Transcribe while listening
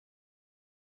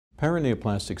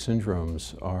Paraneoplastic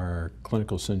syndromes are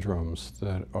clinical syndromes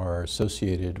that are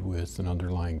associated with an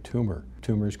underlying tumor.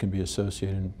 Tumors can be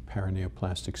associated in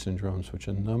paraneoplastic syndromes with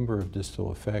a number of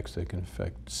distal effects. They can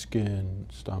affect skin,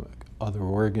 stomach, other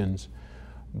organs,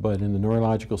 but in the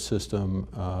neurological system,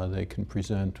 they can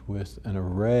present with an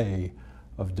array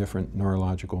of different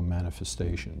neurological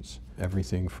manifestations,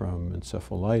 everything from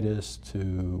encephalitis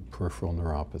to peripheral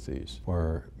neuropathies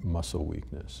or muscle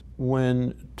weakness.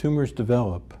 When tumors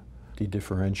develop, they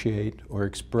differentiate or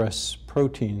express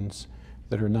proteins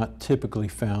that are not typically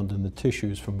found in the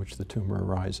tissues from which the tumor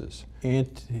arises.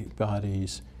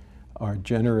 Antibodies are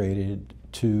generated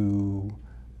to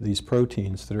these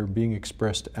proteins that are being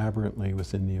expressed aberrantly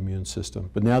within the immune system.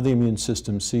 But now the immune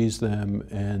system sees them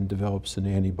and develops an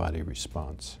antibody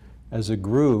response. As a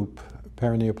group,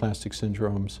 paraneoplastic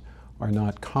syndromes are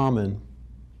not common,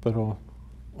 but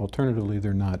alternatively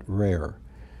they're not rare.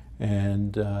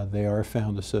 And they are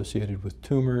found associated with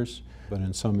tumors, but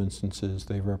in some instances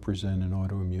they represent an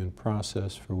autoimmune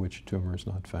process for which tumor is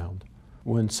not found.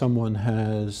 When someone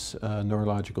has a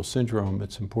neurological syndrome,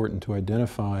 it's important to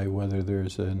identify whether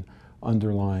there's an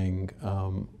underlying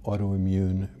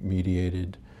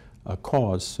autoimmune-mediated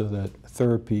cause so that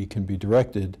therapy can be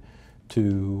directed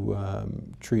to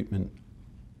treatment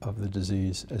of the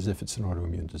disease as if it's an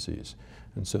autoimmune disease.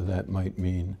 And so that might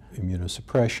mean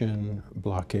immunosuppression,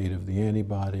 blockade of the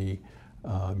antibody,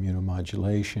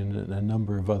 immunomodulation, and a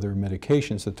number of other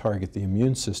medications that target the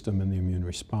immune system and the immune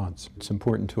response. It's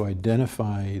important to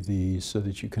identify these so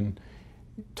that you can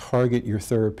target your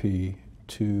therapy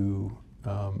to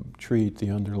treat the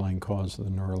underlying cause of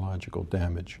the neurological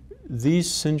damage. These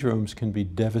syndromes can be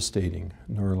devastating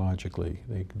neurologically.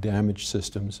 They damage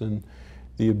systems, and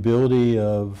the ability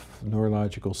of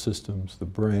neurological systems, the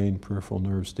brain, peripheral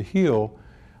nerves, to heal,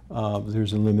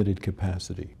 there's a limited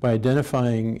capacity. By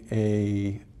identifying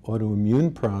an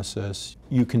autoimmune process,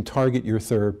 you can target your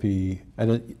therapy. At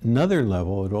another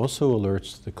level, it also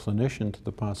alerts the clinician to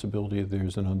the possibility that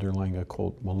there's an underlying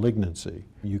occult malignancy.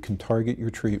 You can target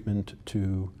your treatment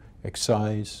to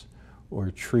excise or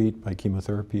treat by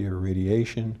chemotherapy or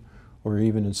radiation, or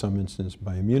even in some instances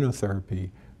by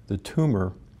immunotherapy, the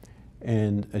tumor,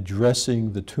 and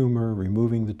addressing the tumor,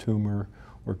 removing the tumor,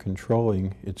 or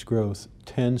controlling its growth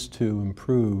tends to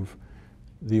improve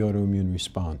the autoimmune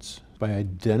response. By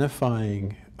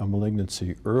identifying a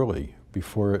malignancy early,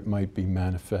 before it might be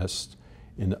manifest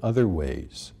in other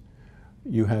ways,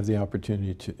 you have the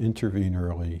opportunity to intervene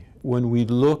early. When we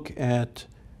look at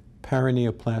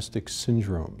paraneoplastic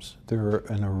syndromes, there are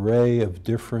an array of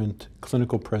different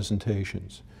clinical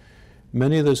presentations.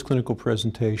 Many of those clinical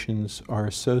presentations are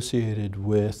associated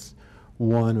with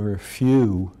one or a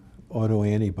few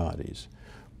autoantibodies,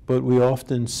 but we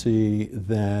often see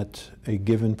that a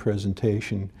given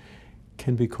presentation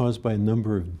can be caused by a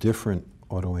number of different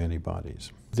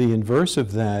autoantibodies. The inverse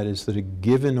of that is that a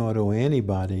given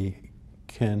autoantibody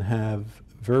can have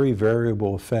very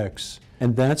variable effects,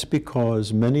 and that's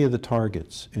because many of the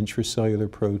targets,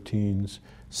 intracellular proteins,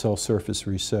 cell surface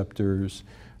receptors,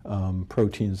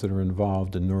 proteins that are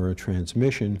involved in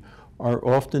neurotransmission, are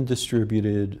often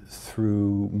distributed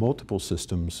through multiple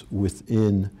systems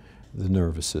within the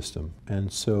nervous system.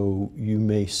 And so you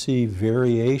may see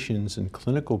variations in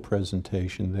clinical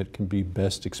presentation that can be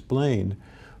best explained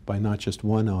by not just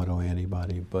one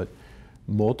autoantibody, but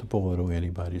multiple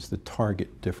autoantibodies that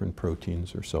target different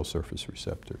proteins or cell surface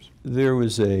receptors. There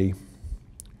was a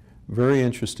very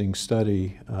interesting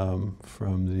study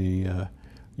from the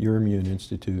Euroimmun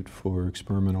Institute for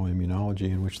Experimental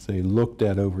Immunology, in which they looked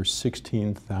at over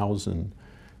 16,000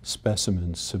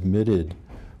 specimens submitted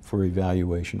for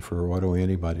evaluation for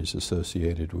autoantibodies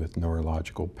associated with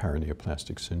neurological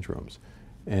paraneoplastic syndromes.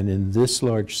 And in this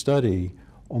large study,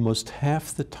 almost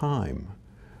half the time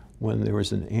when there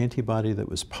was an antibody that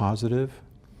was positive,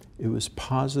 it was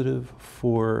positive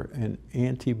for an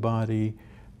antibody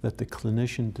that the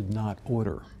clinician did not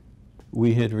order.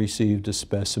 We had received a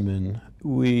specimen.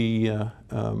 We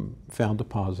found a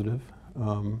positive.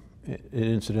 It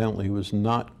incidentally was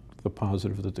not the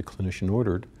positive that the clinician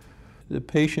ordered. The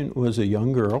patient was a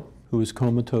young girl who was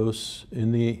comatose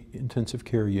in the intensive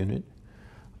care unit.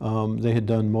 They had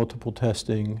done multiple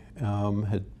testing,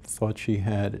 had thought she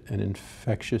had an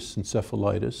infectious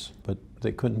encephalitis, but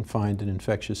they couldn't find an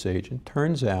infectious agent.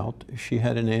 Turns out she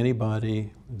had an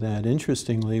antibody that,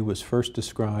 interestingly, was first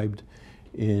described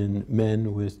in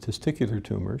men with testicular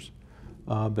tumors,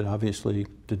 but obviously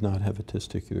did not have a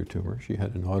testicular tumor. She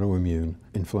had an autoimmune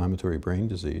inflammatory brain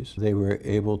disease. They were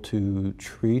able to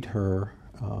treat her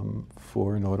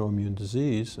for an autoimmune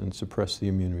disease and suppress the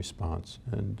immune response,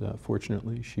 and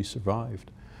fortunately she survived.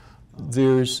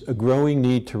 There's a growing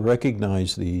need to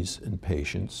recognize these in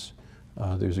patients.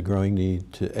 There's a growing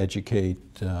need to educate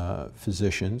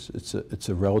physicians. It's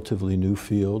a relatively new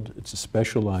field. It's a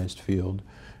specialized field.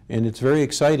 And it's very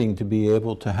exciting to be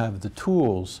able to have the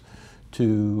tools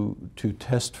to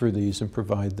test for these and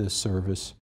provide this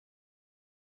service.